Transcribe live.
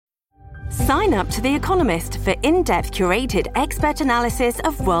Sign up to The Economist for in-depth curated expert analysis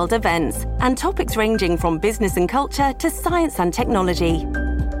of world events and topics ranging from business and culture to science and technology.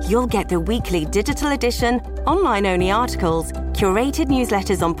 You'll get the weekly digital edition, online-only articles, curated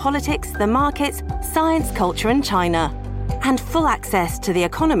newsletters on politics, the markets, science, culture and China, and full access to The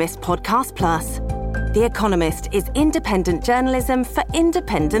Economist Podcast Plus. The Economist is independent journalism for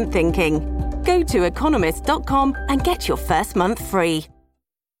independent thinking. Go to economist.com and get your first month free.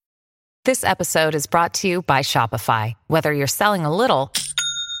 This episode is brought to you by Shopify. Whether you're selling a little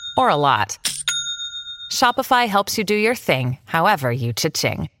or a lot, Shopify helps you do your thing, however you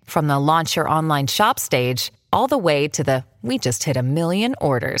cha-ching. From the launch your online shop stage, all the way to the we just hit 1 million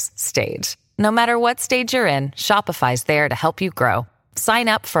orders stage. No matter what stage you're in, Shopify's there to help you grow. Sign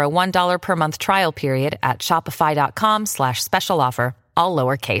up for a $1 per month trial period at shopify.com/special offer, all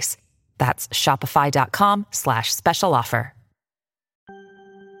lowercase. That's shopify.com/special offer.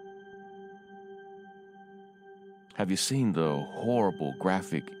 Have you seen the horrible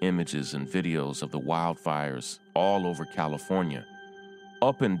graphic images and videos of the wildfires all over California?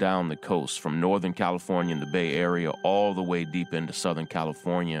 Up and down the coast, from Northern California and the Bay Area all the way deep into Southern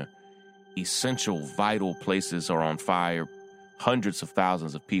California, essential, vital places are on fire. Hundreds of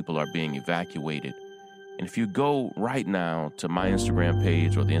thousands of people are being evacuated. And if you go right now to my Instagram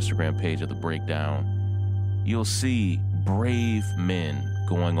page or the Instagram page of The Breakdown, you'll see brave men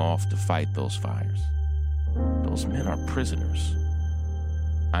going off to fight those fires. Those men are prisoners.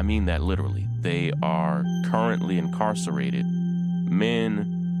 I mean that literally. They are currently incarcerated.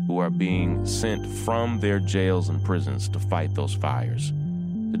 Men who are being sent from their jails and prisons to fight those fires.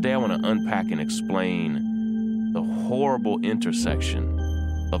 Today I want to unpack and explain the horrible intersection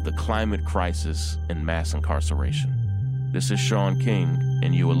of the climate crisis and mass incarceration. This is Sean King,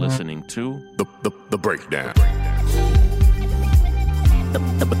 and you are listening to The Breakdown.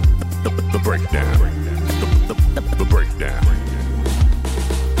 The Breakdown. The Breakdown.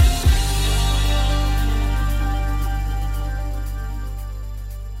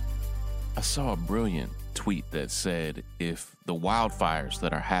 I saw a brilliant tweet that said if the wildfires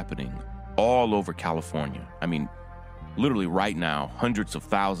that are happening all over California, I mean, literally right now, hundreds of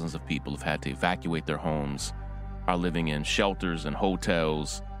thousands of people have had to evacuate their homes, are living in shelters and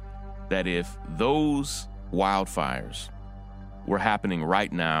hotels, that if those wildfires were happening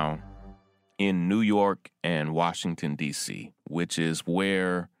right now in New York and Washington, D.C., which is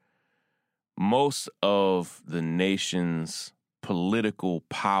where most of the nation's political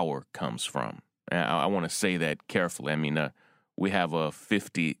power comes from. And I want to say that carefully. I mean, we have a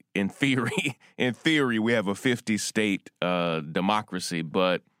 50, in theory, we have a 50-state democracy,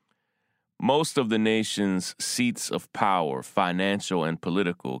 but most of the nation's seats of power, financial and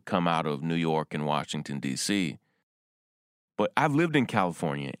political, come out of New York and Washington, D.C. But I've lived in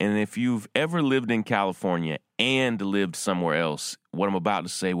California, and if you've ever lived in California and lived somewhere else, what I'm about to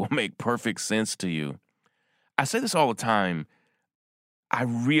say will make perfect sense to you. I say this all the time. I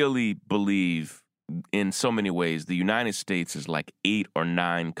really believe in so many ways the United States is like 8 or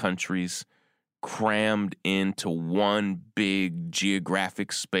 9 countries crammed into one big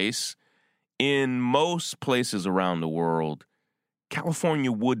geographic space. In most places around the world,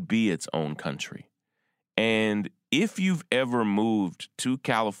 California would be its own country. And if you've ever moved to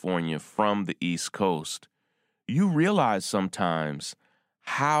California from the East Coast, you realize sometimes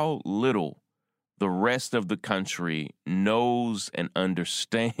how little the rest of the country knows and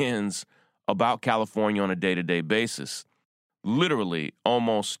understands about California on a day-to-day basis. Literally,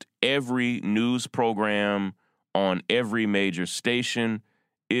 almost every news program on every major station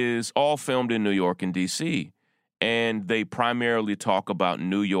is all filmed in New York and D.C., and they primarily talk about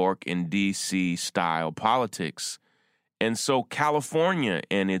New York and D.C. style politics. And so California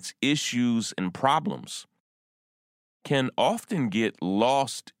and its issues and problems can often get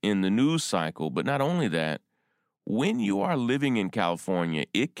lost in the news cycle. But not only that, when you are living in California,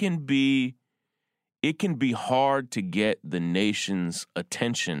 it can be hard to get the nation's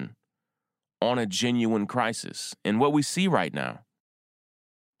attention on a genuine crisis. And what we see right now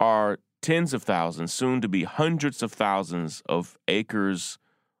are tens of thousands, soon to be hundreds of thousands of acres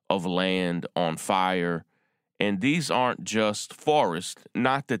of land on fire. And these aren't just forests,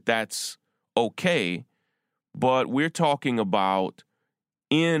 not that that's okay, but we're talking about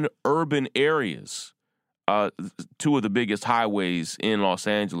in urban areas. 2 of the biggest highways in Los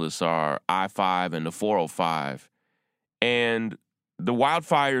Angeles are I-5 and the 405. And the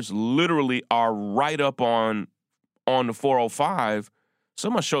wildfires literally are right up on the 405, so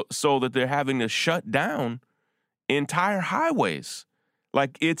much so that they're having to shut down entire highways.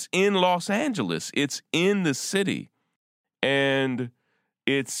 Like, it's in Los Angeles. It's in the city. And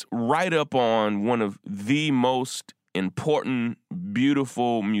It's right up on one of the most important,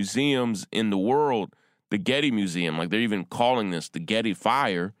 beautiful museums in the world, the Getty Museum. Like, they're even calling this the Getty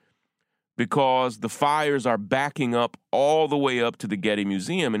Fire because the fires are backing up all the way up to the Getty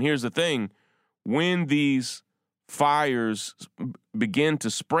Museum. And here's the thing. When these fires begin to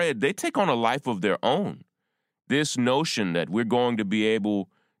spread, they take on a life of their own. This notion that we're going to be able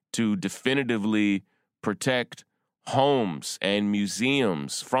to definitively protect homes and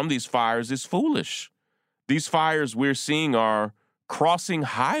museums from these fires is foolish. These fires we're seeing are crossing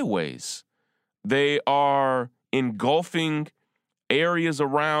highways. They are engulfing areas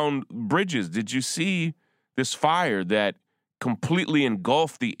around bridges. Did you see this fire that completely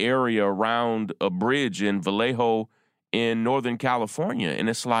engulfed the area around a bridge in Vallejo in Northern California? And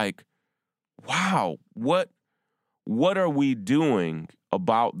it's like, wow, what are we doing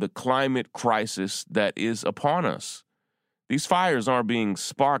about the climate crisis that is upon us? These fires aren't being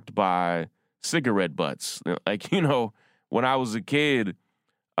sparked by cigarette butts. Like, when I was a kid,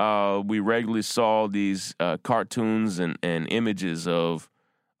 we regularly saw these cartoons and images of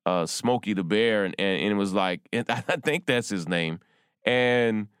Smokey the Bear, and it was like, I think that's his name.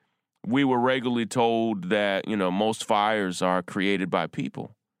 And we were regularly told that, most fires are created by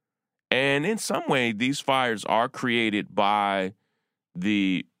people. And in some way, these fires are created by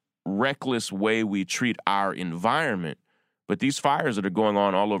the reckless way we treat our environment. But these fires that are going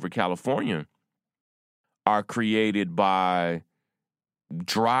on all over California are created by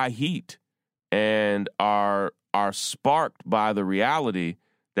dry heat and are sparked by the reality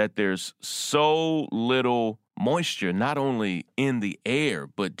that there's so little moisture, not only in the air,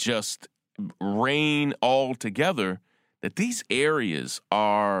 but just rain altogether, that these areas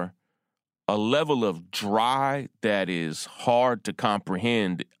are a level of dry that is hard to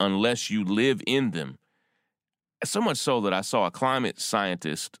comprehend unless you live in them. So much so that I saw a climate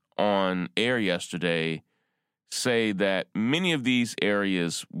scientist on air yesterday say that many of these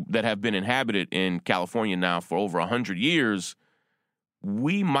areas that have been inhabited in California now for over 100 years,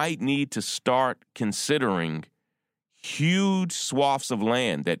 we might need to start considering huge swaths of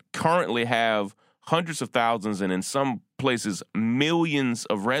land that currently have hundreds of thousands and in some places millions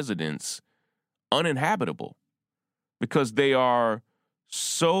of residents uninhabitable because they are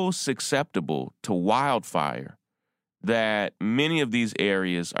so susceptible to wildfire that many of these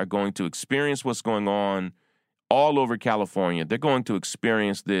areas are going to experience what's going on all over California. They're going to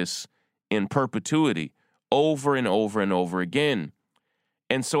experience this in perpetuity over and over and over again.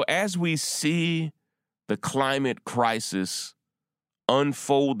 And so as we see the climate crisis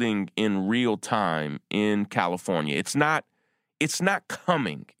unfolding in real time in California, it's not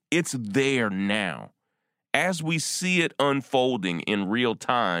coming. It's there now. As we see it unfolding in real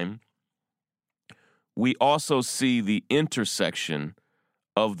time, we also see the intersection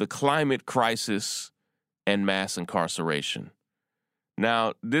of the climate crisis and mass incarceration.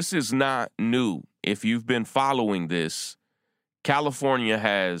 Now, this is not new. If you've been following this, California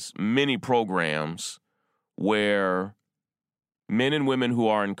has many programs where men and women who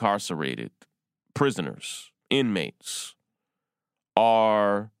are incarcerated, prisoners, inmates,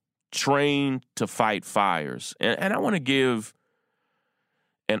 are trained to fight fires. And I want to give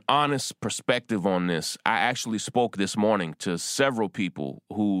an honest perspective on this. I actually spoke this morning to several people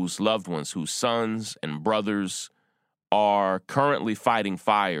whose loved ones, whose sons and brothers are currently fighting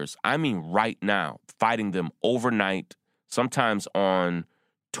fires. I mean, right now, fighting them overnight, sometimes on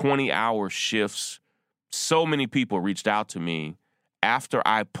 20-hour shifts. So many people reached out to me after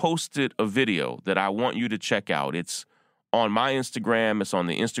I posted a video that I want you to check out. It's on my Instagram. It's on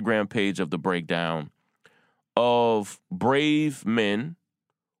the Instagram page of The Breakdown, of brave men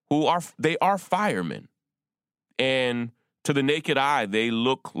who are firemen. And to the naked eye, they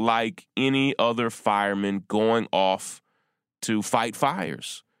look like any other fireman going off to fight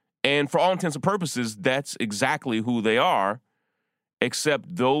fires. And for all intents and purposes, that's exactly who they are,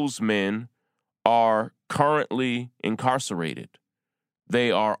 except those men are currently incarcerated.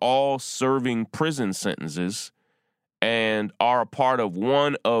 They are all serving prison sentences and are a part of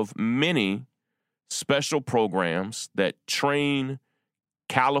one of many special programs that train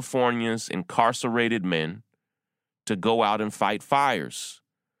California's incarcerated men to go out and fight fires.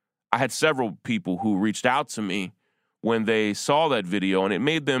 I had several people who reached out to me when they saw that video, and it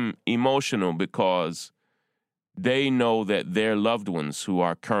made them emotional because they know that their loved ones who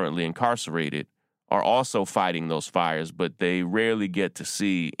are currently incarcerated are also fighting those fires, but they rarely get to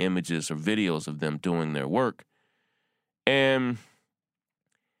see images or videos of them doing their work. And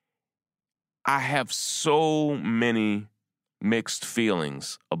I have so many mixed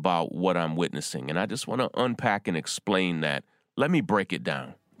feelings about what I'm witnessing, and I just want to unpack and explain that. Let me break it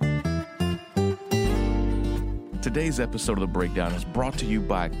down. Today's episode of The Breakdown is brought to you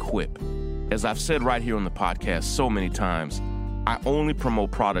by Quip. As I've said right here on the podcast so many times, I only promote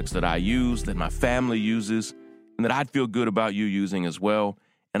products that I use, that my family uses, and that I'd feel good about you using as well.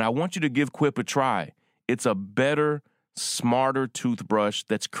 And I want you to give Quip a try. It's a better, smarter toothbrush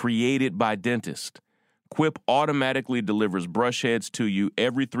that's created by dentists. Quip automatically delivers brush heads to you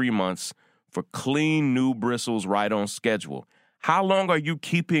every 3 months for clean, new bristles right on schedule. How long are you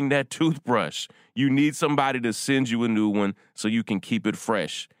keeping that toothbrush? You need somebody to send you a new one so you can keep it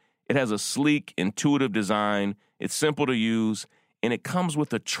fresh. It has a sleek, intuitive design, it's simple to use, and it comes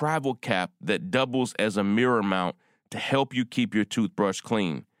with a travel cap that doubles as a mirror mount to help you keep your toothbrush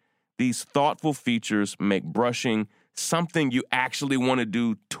clean. These thoughtful features make brushing something you actually want to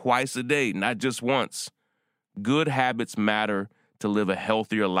do twice a day, not just once. Good habits matter to live a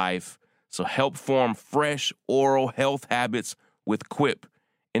healthier life, so help form fresh oral health habits with Quip.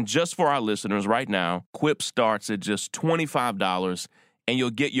 And just for our listeners right now, Quip starts at just $25, and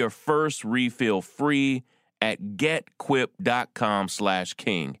you'll get your first refill free at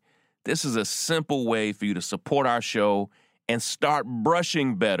getquip.com/king. This is a simple way for you to support our show and start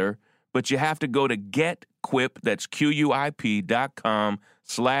brushing better, but you have to go to getquip, that's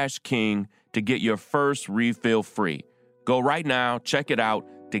QUIP.com/king to get your first refill free. Go right now, check it out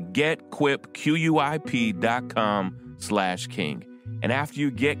to getquip, QUIP.com/king. And after you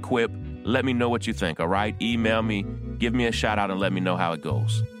get Quip, let me know what you think, all right? Email me, give me a shout out, and let me know how it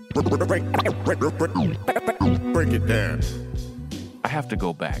goes. Break it down. I have to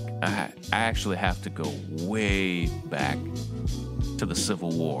go back. I actually have to go way back to the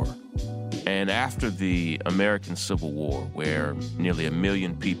Civil War. And after the American Civil War, where nearly 1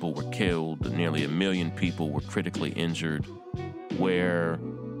 million people were killed, nearly 1 million people were critically injured, where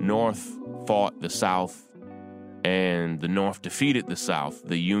North fought the South and the North defeated the South,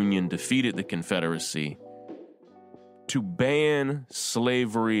 the Union defeated the Confederacy, to ban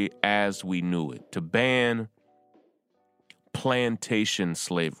slavery as we knew it, to ban plantation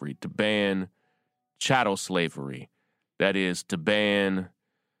slavery, to ban chattel slavery, that is, to ban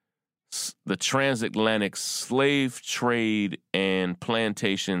the transatlantic slave trade and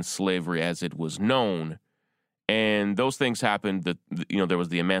plantation slavery as it was known. And those things happened. There was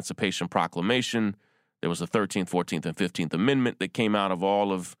the Emancipation Proclamation. There was the 13th, 14th, and 15th Amendment that came out of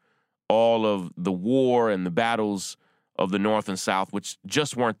all of the war and the battles of the North and South, which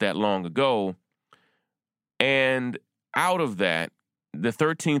just weren't that long ago. And out of that, the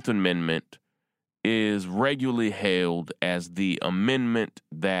 13th Amendment is regularly hailed as the amendment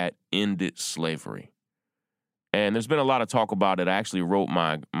that ended slavery. And there's been a lot of talk about it. I actually wrote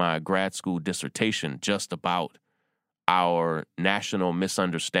my grad school dissertation just about our national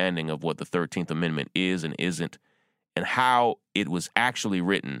misunderstanding of what the 13th Amendment is and isn't, and how it was actually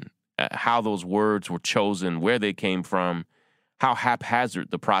written, how those words were chosen, where they came from, how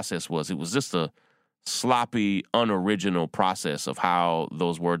haphazard the process was. It was just a sloppy, unoriginal process of how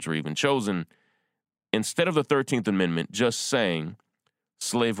those words were even chosen. Instead of the 13th Amendment just saying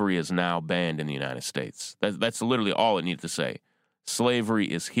slavery is now banned in the United States. That's literally all it needed to say. Slavery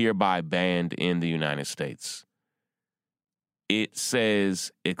is hereby banned in the United States. It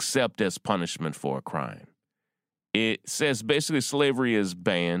says except as punishment for a crime. It says basically slavery is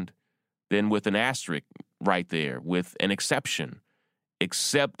banned, then with an asterisk right there, with an exception,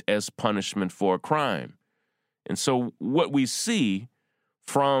 except as punishment for a crime. And so what we see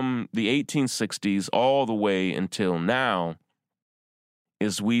from the 1860s all the way until now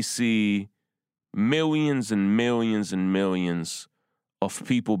is we see millions and millions and millions of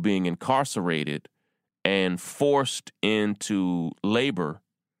people being incarcerated and forced into labor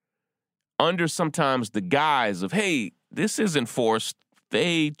under sometimes the guise of, hey, this isn't forced,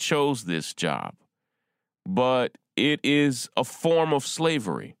 they chose this job. But it is a form of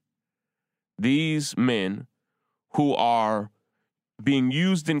slavery. These men who are being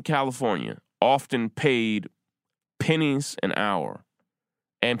used in California, often paid pennies an hour.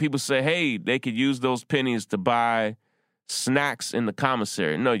 And people say, hey, they could use those pennies to buy snacks in the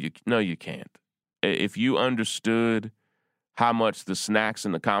commissary. No, you can't. If you understood how much the snacks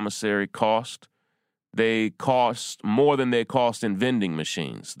in the commissary cost, they cost more than they cost in vending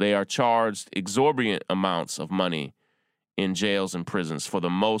machines. They are charged exorbitant amounts of money in jails and prisons for the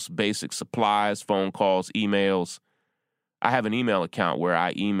most basic supplies, phone calls, emails. I have an email account where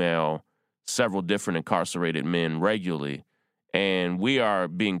I email several different incarcerated men regularly, and we are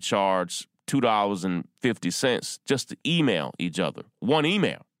being charged $2.50 just to email each other. One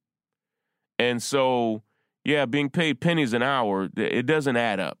email. And so, yeah, being paid pennies an hour, it doesn't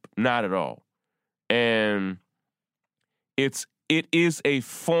add up. Not at all. And It is a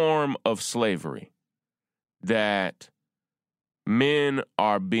form of slavery that men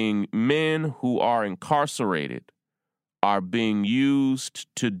who are incarcerated are being used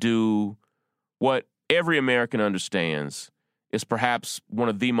to do what every American understands is perhaps one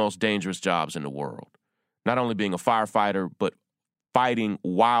of the most dangerous jobs in the world. Not only being a firefighter, but fighting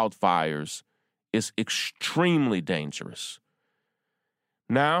wildfires is extremely dangerous.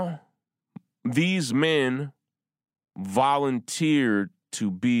 Now, these men volunteered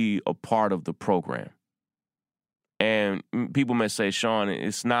to be a part of the program. And people may say, Sean,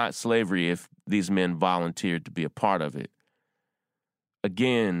 it's not slavery if these men volunteered to be a part of it.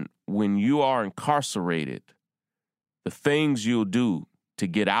 Again, when you are incarcerated, the things you'll do to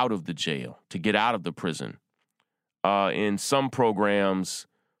get out of the jail, to get out of the prison, in some programs,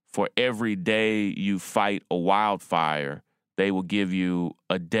 for every day you fight a wildfire, they will give you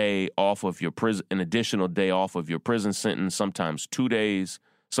a day off of your prison, an additional day off of your prison sentence, sometimes 2 days,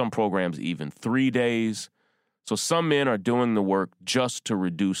 some programs even 3 days. So some men are doing the work just to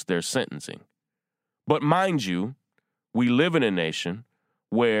reduce their sentencing. But mind you, we live in a nation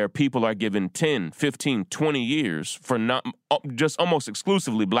where people are given 10, 15, 20 years for not just almost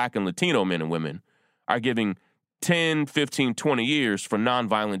exclusively Black and Latino men and women are giving 10, 15, 20 years for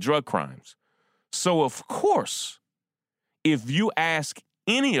nonviolent drug crimes. So of course, if you ask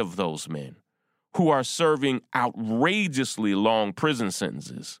any of those men who are serving outrageously long prison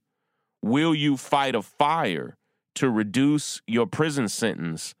sentences, will you fight a fire to reduce your prison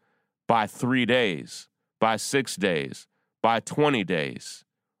sentence by 3 days, by 6 days, by 20 days?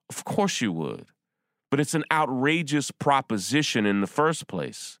 Of course you would. But it's an outrageous proposition in the first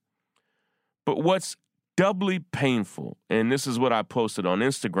place. But what's doubly painful, and this is what I posted on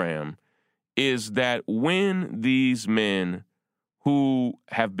Instagram, is that when these men who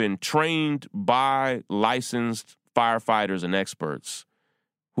have been trained by licensed firefighters and experts,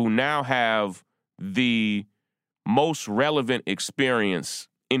 who now have the most relevant experience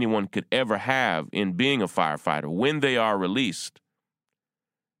anyone could ever have in being a firefighter, when they are released,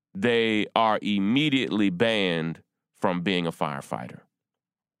 they are immediately banned from being a firefighter.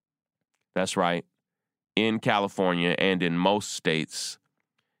 That's right. In California and in most states,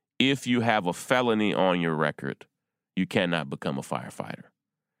 if you have a felony on your record, you cannot become a firefighter.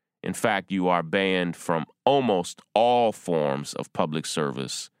 In fact, you are banned from almost all forms of public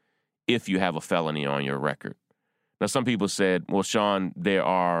service if you have a felony on your record. Now, some people said, well, Sean, there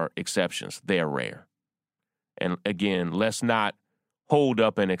are exceptions. They are rare. And again, let's not hold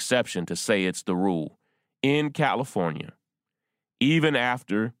up an exception to say it's the rule. In California, even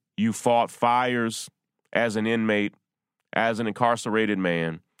after you fought fires as an inmate, as an incarcerated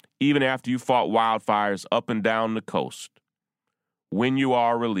man, even after you fought wildfires up and down the coast, when you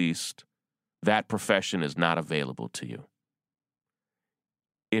are released, that profession is not available to you.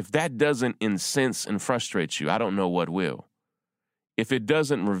 If that doesn't incense and frustrate you, I don't know what will. If it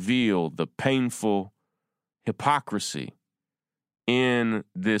doesn't reveal the painful hypocrisy in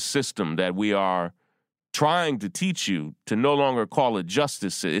this system that we are trying to teach you to no longer call it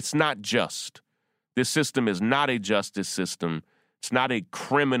justice. It's not just. This system is not a justice system. It's not a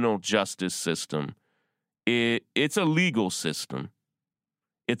criminal justice system. It's a legal system.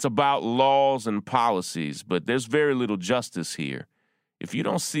 It's about laws and policies, but there's very little justice here. If you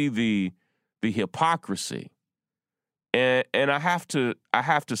don't see the hypocrisy, and I have to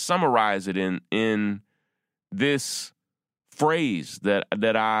summarize it in this phrase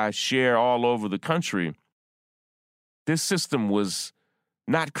that I share all over the country. This system was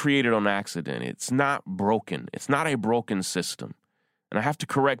not created on accident. It's not broken. It's not a broken system. And I have to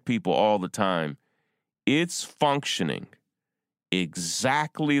correct people all the time. It's functioning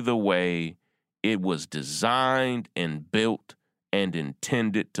exactly the way it was designed and built and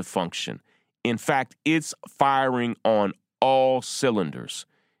intended to function. In fact, it's firing on all cylinders.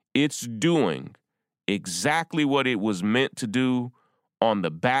 It's doing exactly what it was meant to do on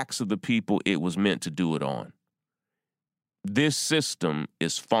the backs of the people it was meant to do it on. This system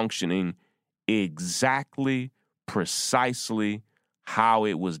is functioning exactly, precisely how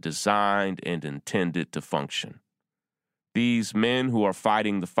it was designed and intended to function. These men who are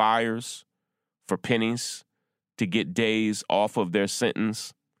fighting the fires for pennies to get days off of their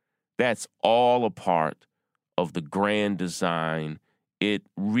sentence, that's all a part of the grand design. It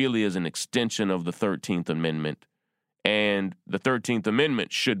really is an extension of the 13th Amendment. And the 13th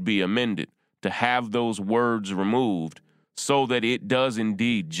Amendment should be amended to have those words removed so that it does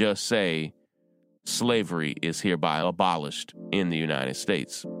indeed just say slavery is hereby abolished in the United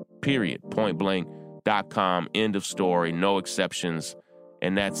States. Period. Pointblank.com. End of story. No exceptions.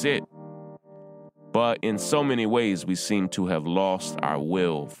 And that's it. But in so many ways, we seem to have lost our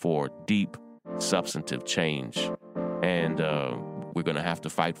will for deep, substantive change. And we're going to have to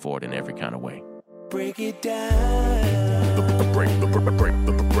fight for it in every kind of way. Break it down. The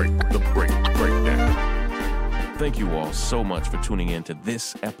breakdown. Thank you all so much for tuning in to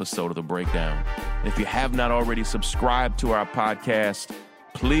this episode of The Breakdown. And if you have not already subscribed to our podcast,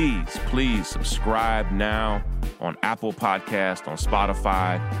 please subscribe now on Apple Podcast, on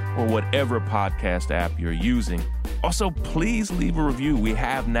Spotify, or whatever podcast app you're using. Also, please leave a review. We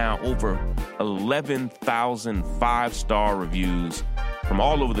have now over 11,000 five-star reviews from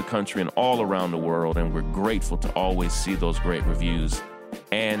all over the country and all around the world, and we're grateful to always see those great reviews.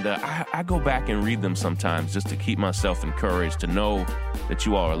 And I go back and read them sometimes just to keep myself encouraged, to know that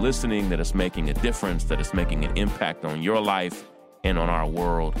you all are listening, that it's making a difference, that it's making an impact on your life and on our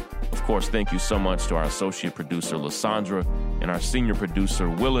world. Of course, thank you so much to our associate producer, Lysandra, and our senior producer,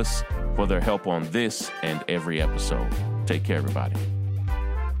 Willis, for their help on this and every episode. Take care, everybody.